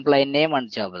 Employee name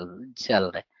and job.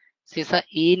 See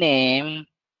e-name.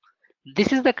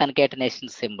 This is the concatenation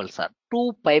symbol, sir.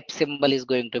 2 pipe symbol is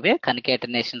going to be a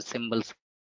concatenation symbol,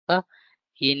 sir.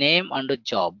 E-name and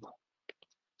job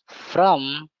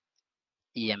from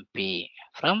EMP.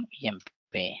 From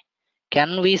EMP.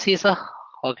 Can we see, sir?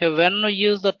 Okay, when we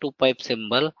use the 2 pipe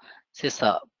symbol, see,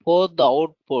 sir, both the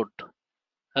output.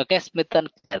 Okay, Smith and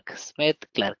Clerk. Smith,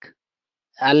 Clerk.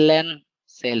 Allen,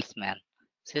 salesman.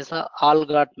 See, sir, all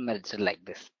got merged like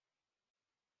this.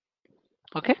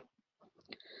 Okay,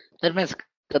 that means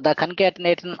the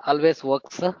concatenation always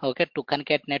works. Okay, to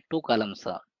concatenate 2 columns,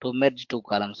 to merge 2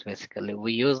 columns, basically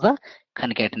we use the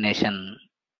concatenation.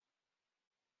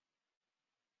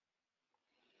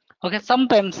 Okay,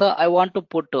 sometimes I want to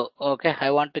put okay,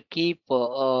 I want to keep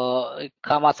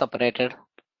comma separated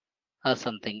or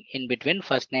something in between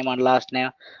first name and last name,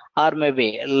 or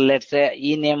maybe let's say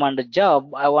e-name and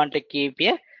job. I want to keep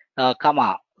a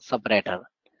comma separator.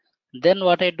 Then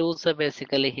what I do, so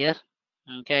basically here,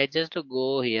 okay, I just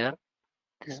go here.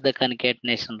 This is the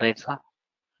concatenation, right? So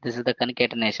this is the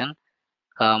concatenation,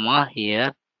 comma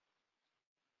here,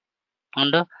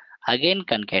 and again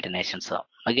concatenation. So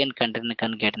again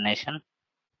concatenation.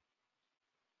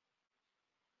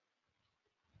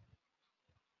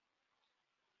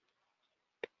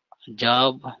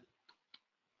 Job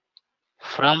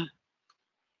from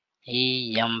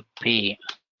EMP.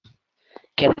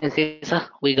 Can you see, sir?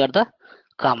 We got the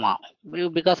comma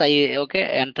because I okay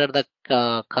enter the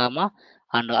comma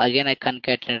and again I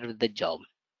concatenate with the job.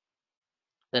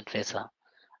 That way, sir.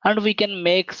 And we can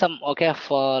make some okay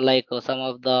for like some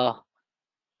of the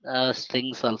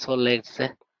strings also. Let's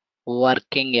say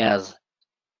working as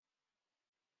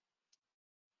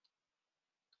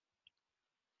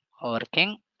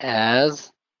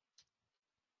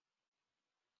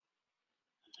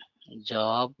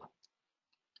job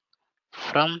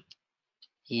from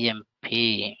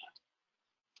EMP.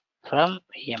 From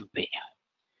EMP.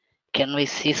 Can we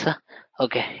see, sir?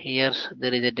 Okay, here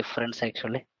there is a difference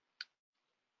actually.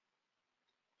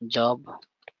 Job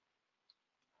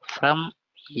from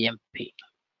EMP.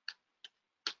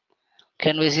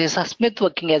 Can we see, sir? Smith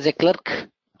working as a clerk?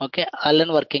 Okay,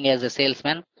 Allen working as a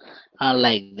salesman,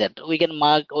 like that. We can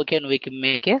mark, okay, and we can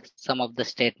make a some of the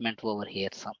statement over here.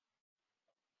 Some.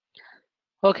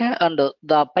 Okay, and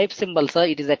the pipe symbol, sir,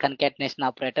 it is a concatenation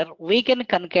operator. We can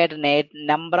concatenate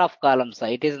number of columns, sir.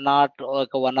 It is not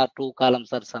like one or two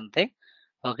columns or something.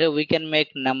 Okay, we can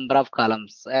make number of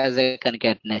columns as a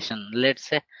concatenation. Let's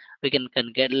say we can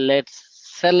concat. Let's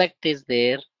select is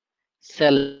there.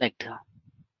 Select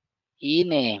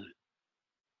ename.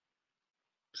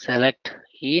 Select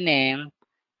ename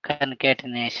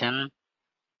concatenation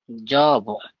job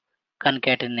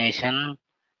concatenation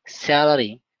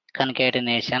salary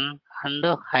concatenation and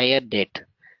hire date.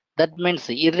 That means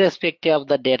irrespective of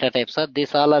the data types,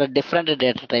 these all are different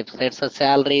data types. Let's say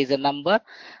salary is a number,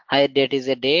 hire date is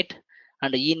a date,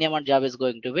 and ename and job is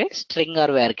going to be string or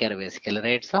varchar basically,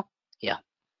 right? So yeah,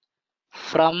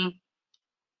 from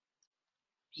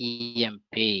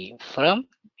from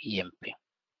EMP.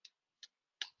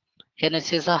 Can you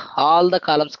see all the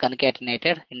columns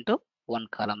concatenated into one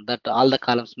column? That all the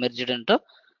columns merged into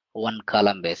one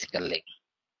column basically.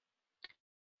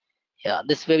 Yeah,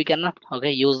 this way we can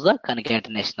okay use the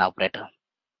concatenation operator.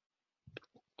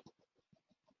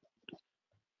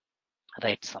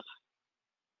 Right, so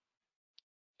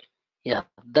yeah,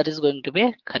 that is going to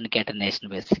be concatenation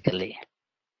basically.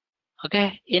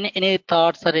 Okay, any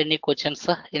thoughts or any questions?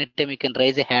 Anytime you can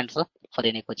raise a hand, sir, for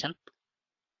any question.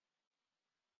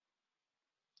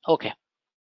 Okay.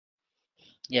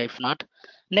 Yeah, if not,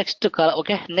 next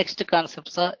okay, next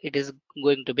concept, sir, it is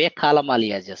going to be a column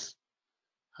aliases.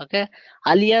 Okay,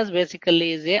 alias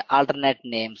basically is a alternate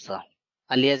name, sir.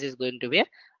 Alias is going to be a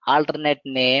alternate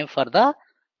name for the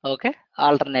okay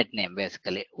alternate name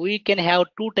basically. We can have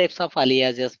two types of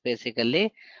aliases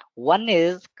basically. One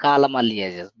is column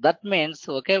aliases. That means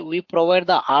okay we provide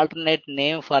the alternate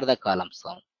name for the column.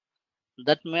 So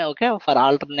that may okay for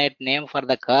alternate name for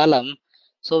the column.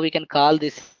 So we can call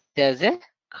this as a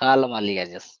column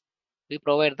aliases. We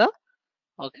provide the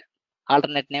okay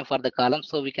alternate name for the column,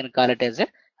 so we can call it as a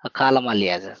column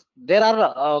aliases. There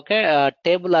are okay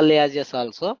table aliases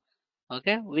also.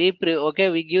 Okay, okay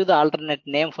we give the alternate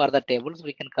name for the tables.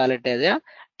 We can call it as a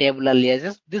table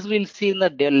aliases. This we'll see in the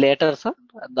later, sir.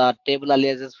 The table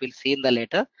aliases we'll see in the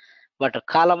later, but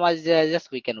column aliases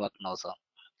we can work now, sir.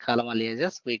 Column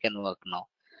aliases we can work now.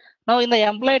 Now in the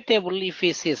employee table, if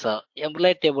we see, sir,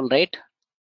 employee table, right?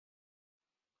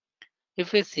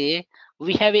 If we see,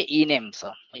 we have a ename,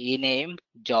 sir. Ename,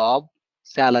 job,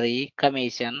 salary,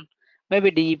 commission,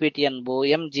 maybe DEPT,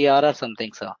 MGR or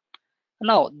something, sir.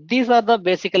 Now, these are the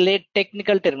basically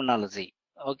technical terminology.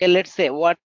 Okay, let's say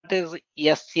what is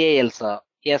SAL, sir.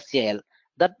 SAL.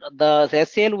 That the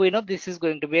SAL we know this is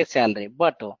going to be a salary.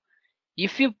 But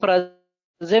if you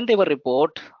present your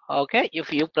report, okay,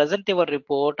 if you present your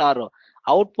report or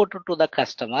output to the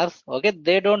customers, okay,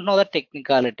 they don't know the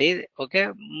technicality. Okay,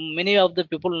 many of the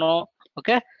people know,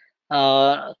 okay,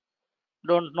 uh,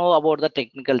 don't know about the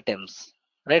technical terms,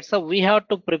 right? So we have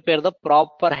to prepare the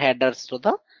proper headers to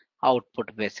the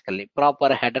output basically.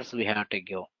 Proper headers we have to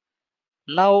give.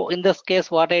 Now in this case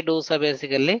what I do, so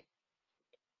basically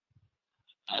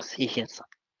see here, sir.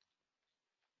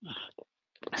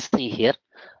 See here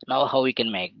now how we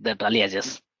can make that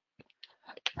aliases.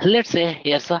 Let's say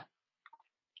here, sir.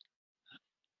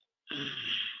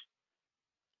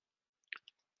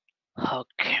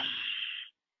 Okay,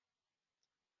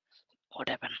 what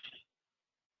happened?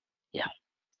 Yeah,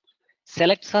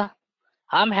 select, sir.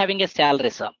 I'm having a salary,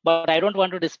 sir, but I don't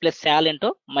want to display sal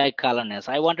into my columns.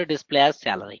 I want to display as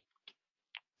salary.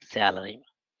 Salary.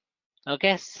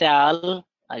 Okay, sal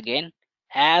again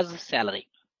as salary.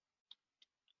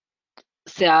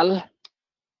 Sal.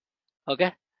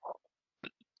 Okay,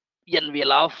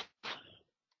 envelope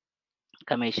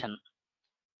commission.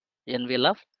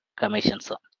 Envelope commission,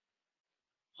 sir.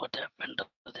 What happened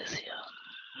to this here?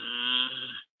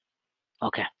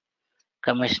 Okay,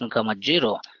 commission comma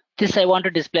 0. This I want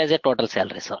to display as a total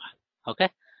salary, sir. Okay,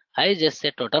 I just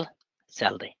say total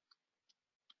salary.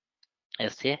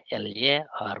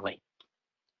 SALARY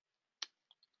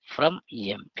from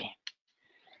EMP.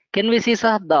 Can we see,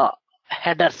 sir, the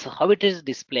headers, how it is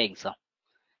displaying, sir?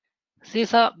 See,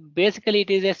 sir, basically it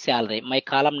is a salary. My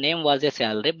column name was a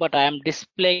salary, but I am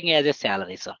displaying as a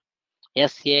salary, sir.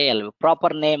 SAL, proper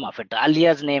name of it,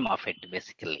 alias name of it,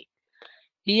 basically.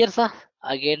 Here, sir,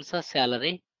 again, sir,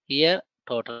 salary. Here,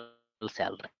 total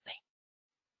salary.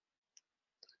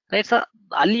 Right, sir,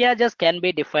 aliases can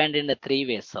be defined in 3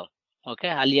 ways, sir. Okay,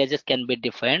 aliases can be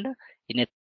defined in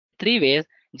 3 ways.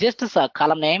 Just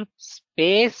column name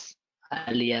space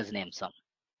alias name, sir.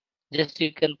 Just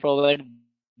you can provide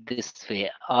this way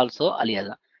also alias.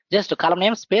 Just column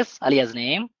name space alias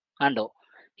name, and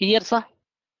here, sir,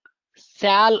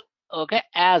 Shall, okay,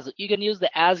 as you can use the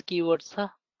as keywords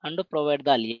and provide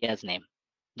the alias name.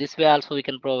 This way also we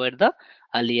can provide the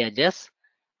aliases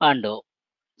and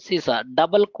see sir,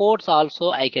 double quotes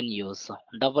also I can use.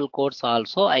 Double quotes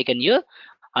also I can use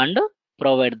and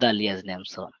provide the alias name.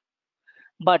 So,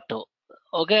 but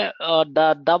okay,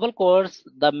 the double quotes,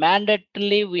 the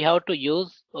mandatorily we have to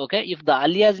use. Okay, if the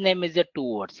alias name is a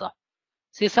two words.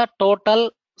 See sir,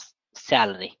 total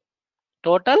salary.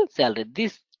 Total salary.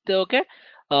 This okay.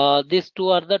 These two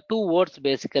are the two words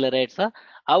basically, right, sir?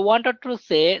 I wanted to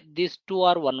say these two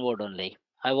are one word only.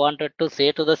 I wanted to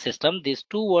say to the system these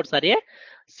two words are a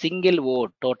single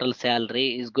word. Total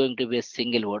salary is going to be a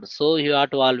single word. So you have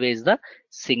to always the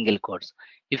single quotes.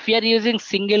 If you are using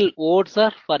single words,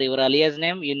 sir, for your alias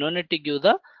name, you don't need to give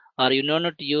the or you don't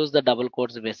need to use the double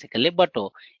quotes basically. But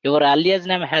your alias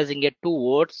name having a two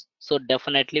words, so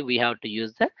definitely we have to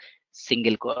use the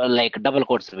single like double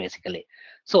quotes basically.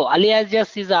 So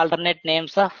aliases is alternate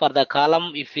names for the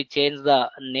column. If we change the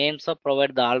names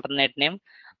provide the alternate name,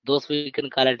 those we can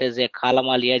call it as a column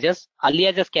aliases.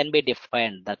 Aliases can be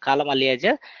defined. The column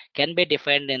aliases can be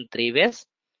defined in three ways.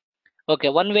 Okay,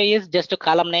 one way is just a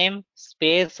column name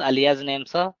space alias name,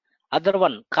 sir. Other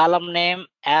one column name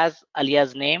as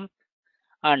alias name,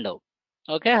 and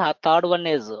okay, third one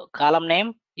is column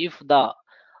name. If the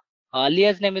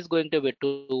alias name is going to be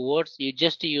two words, you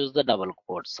just use the double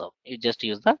quotes. So you just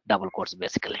use the double quotes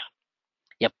basically.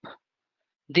 Yep.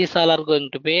 These all are going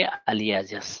to be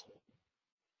aliases.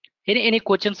 Any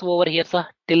questions over here, sir?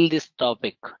 Till this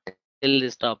topic. Till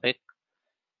this topic.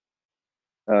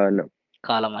 No.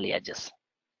 Column aliases.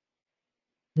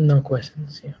 No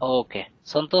questions. Yeah. Okay.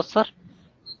 Santosh, sir?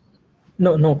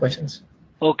 No questions.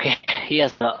 Okay.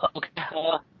 Yes, sir. Okay.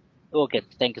 Okay.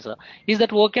 Thank you, sir. Is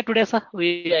that okay today, sir?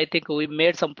 I think we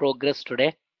made some progress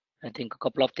today. I think a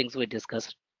couple of things we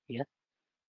discussed. Yeah.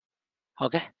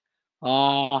 Okay.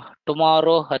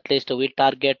 Tomorrow at least we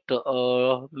target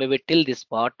maybe till this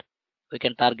part. We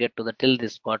can target to the till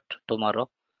this part tomorrow.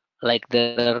 Like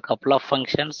there are a couple of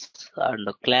functions and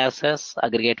classes,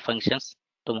 aggregate functions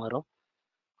tomorrow.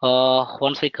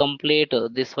 Once we complete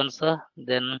this one, sir,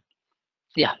 then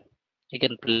yeah, you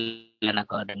can plan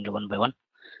accordingly one by one.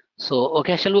 So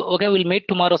okay, shall we? Okay, we'll meet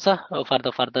tomorrow, sir, for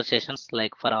the further sessions.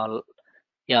 Like for all,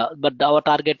 yeah. But our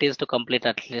target is to complete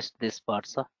at least this part,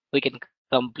 sir. We can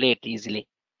complete easily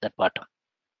that part.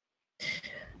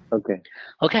 Okay.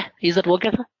 Okay, is that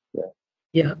okay, sir? Yeah.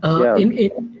 Yeah.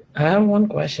 I have one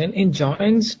question. In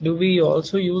joins, do we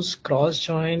also use cross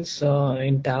joins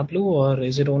in Tableau, or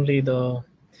is it only the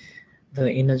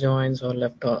inner joins or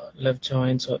left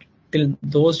joins, or till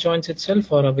those joins itself,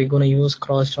 or are we going to use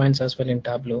cross joins as well in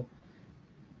Tableau?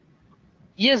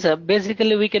 Yes, sir.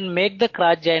 Basically, we can make the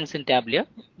cross joins in Tableau,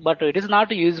 but it is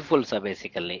not useful, sir.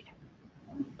 Basically.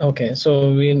 Okay,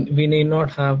 so we need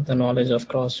not have the knowledge of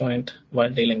cross joint while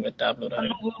dealing with Tableau,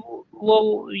 right?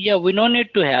 Well, yeah, we no need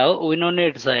to have, we no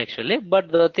need, sir, actually.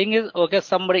 But the thing is, okay,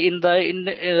 somebody in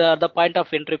the point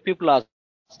of entry, people ask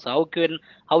how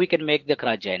we can make the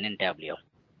cross join in Tableau.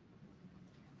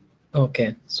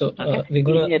 Okay, so Okay,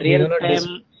 we're in a real gonna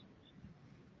time,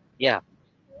 yeah,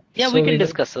 so we can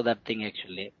discuss that thing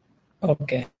actually.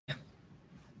 Okay.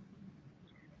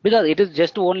 Because it is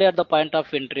just only at the point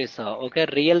of entry, sir. Okay,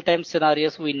 real time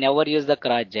scenarios we never use the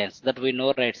cross joins that we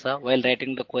know, right, sir, while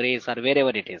writing the queries or wherever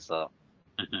it is, sir.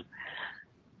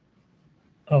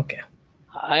 Okay.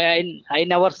 I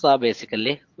never saw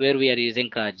basically where we are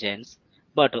using cross joins,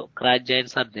 but cross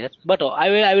joins are there. But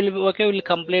we'll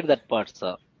complete that part,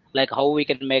 sir. Like how we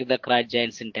can make the cross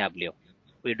joins in Tableau.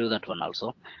 We do that one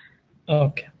also.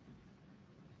 Okay.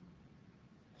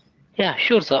 Yeah,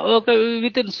 sure, sir. Okay,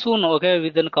 within soon. Okay,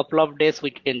 within a couple of days we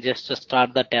can just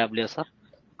start the Tableau, sir.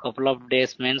 Couple of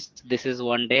days means this is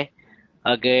one day.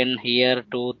 Again here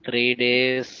 2-3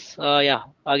 days. Yeah,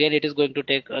 again it is going to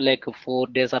take like 4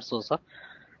 days or so, sir.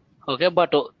 Okay,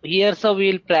 but here so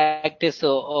we'll practice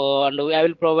and I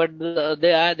will provide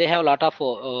they have a lot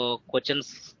of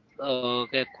questions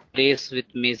okay, queries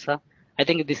with me, sir. I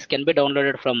think this can be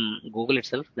downloaded from Google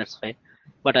itself. That's fine.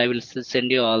 But I will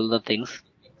send you all the things.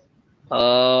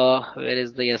 Where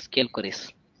is the SQL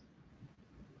queries?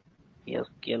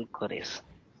 SQL queries.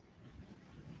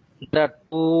 There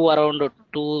are around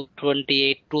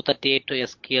 228, 238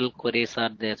 SQL queries are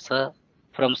there, sir,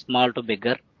 from small to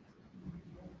bigger.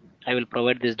 I will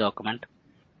provide this document.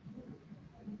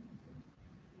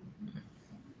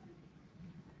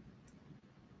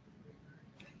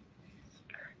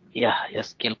 Yeah,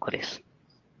 SQL queries.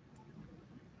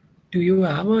 Do you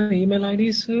have an email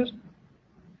ID, sir?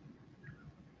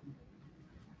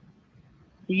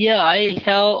 Yeah, I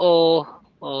have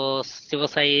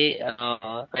Sivasai,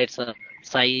 it's a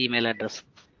Sai email address.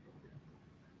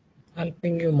 I'll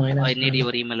ping you mine I as need well.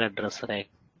 your email address, right?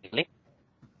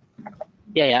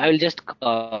 Yeah, I will just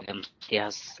call him.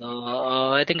 Yes.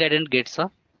 I think I didn't get, sir.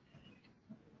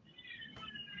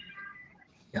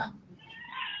 Yeah.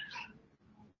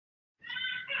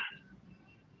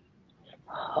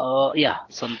 Yeah,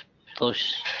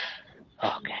 Santosh.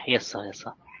 Okay. Yes, sir. Yes,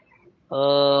 sir.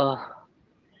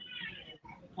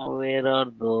 Where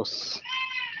are those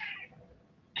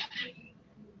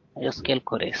SQL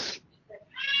queries?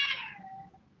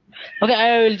 Okay,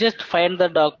 I will just find the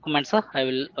document, sir. I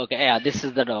will. Okay. Yeah, this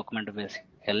is the document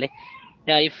basically.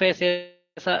 Yeah, if I say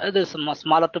this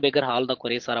smaller to bigger, all the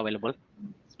queries are available.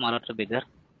 Smaller to bigger.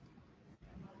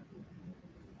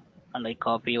 And I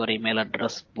copy your email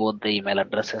address, both the email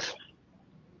addresses.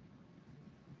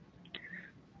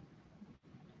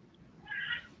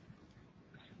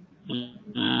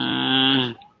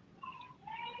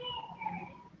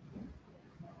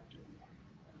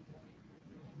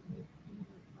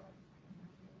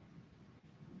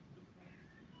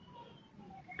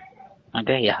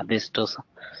 Okay, yeah, this too.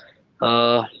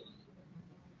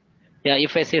 Yeah,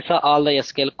 if I say all the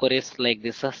SQL queries like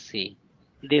this, see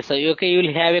this. Okay, you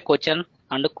will have a question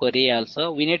and a query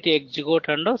also. We need to execute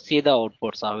and see the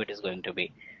outputs how it is going to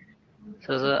be.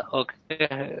 So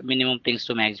okay, minimum things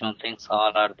to maximum things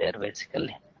all are there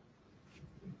basically.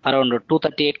 Around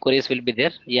 238 queries will be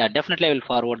there. Yeah, definitely I will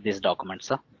forward these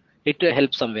documents. It will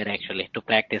help somewhere actually to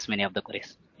practice many of the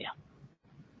queries. Yeah.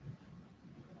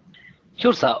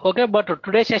 Sure, sir. Okay, but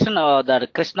today's session, the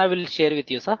Krishna will share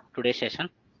with you, sir. Today's session.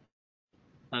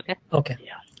 Okay. Okay.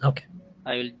 Yeah. Okay.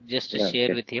 I will just Yeah, share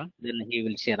okay. with him. Then he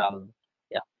will share all.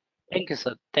 Yeah. Thank you,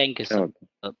 sir. Thank you, sir.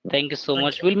 Okay. Thank you so Thank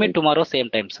much. you. We'll meet Thank tomorrow same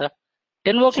time, sir.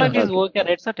 10 Sure. o'clock is Okay. okay,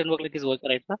 right, sir? 10 o'clock is okay,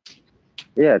 right, sir?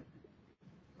 Yeah.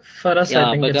 For us, I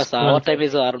Yeah, think it's because our time 12:30.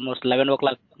 is almost 11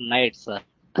 o'clock night, sir.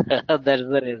 That's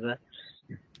the reason.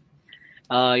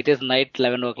 It is night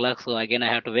 11 o'clock, so again I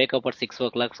have to wake up at 6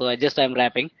 o'clock. So I'm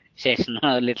wrapping session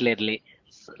a little early.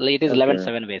 So it is Okay.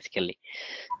 11:07 basically.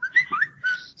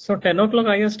 So 10 o'clock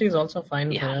IST is also fine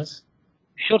for Yeah, us.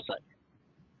 sure, sir.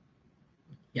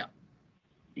 Yeah.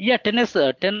 Yeah, 10 is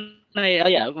 10.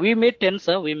 Yeah, we made 10,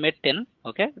 sir. We made 10.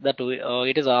 Okay,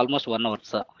 it is almost 1 hour,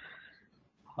 sir.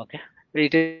 Okay,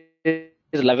 it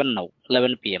is 11 now,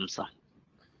 11 p.m., sir.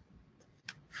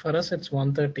 For us, it's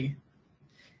 1:30.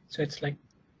 So it's like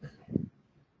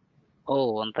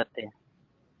Oh, 1:30.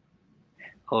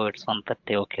 Oh, it's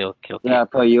 1:30. Okay, okay, okay. Yeah,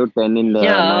 for you 10 in the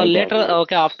Yeah, night, I later. guess.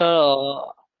 Okay, after.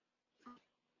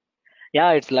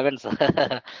 Yeah, it's 11, sir.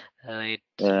 It's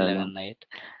Yeah, I know. 11 night.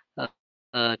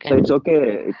 Okay. So it's okay.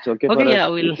 It's okay Okay, for yeah,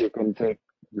 us we'll. if you can take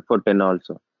before 10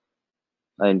 also.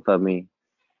 And for me.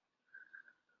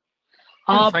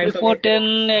 yeah, fine for Before me too.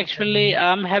 10, actually,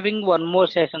 I'm having one more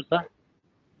session, sir.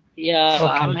 Yeah, Okay,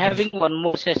 I'm okay. having one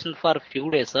more session for a few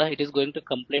days, sir. It is going to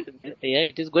complete. Yeah,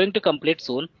 it is going to complete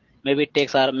soon. Maybe it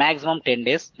takes our maximum 10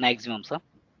 days, maximum, sir.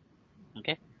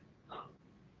 Okay.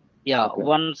 Yeah, Okay.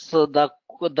 once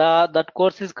that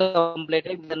course is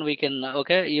completed, then we can.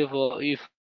 Okay, if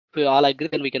we all agree,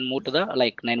 then we can move to the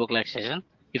like 9 o'clock session.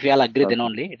 If we all agree, then Okay.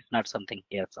 only it's not something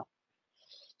here, sir.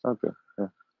 Okay. Yeah.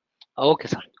 Okay,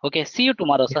 sir. Okay, see you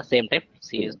tomorrow, Yeah. sir. Same time.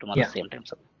 See See you you. tomorrow, Yeah. same time,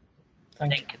 sir.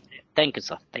 Thank you. Thank you. Thank you,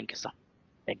 sir. Thank you, sir.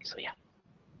 Thank you, sir. Yeah.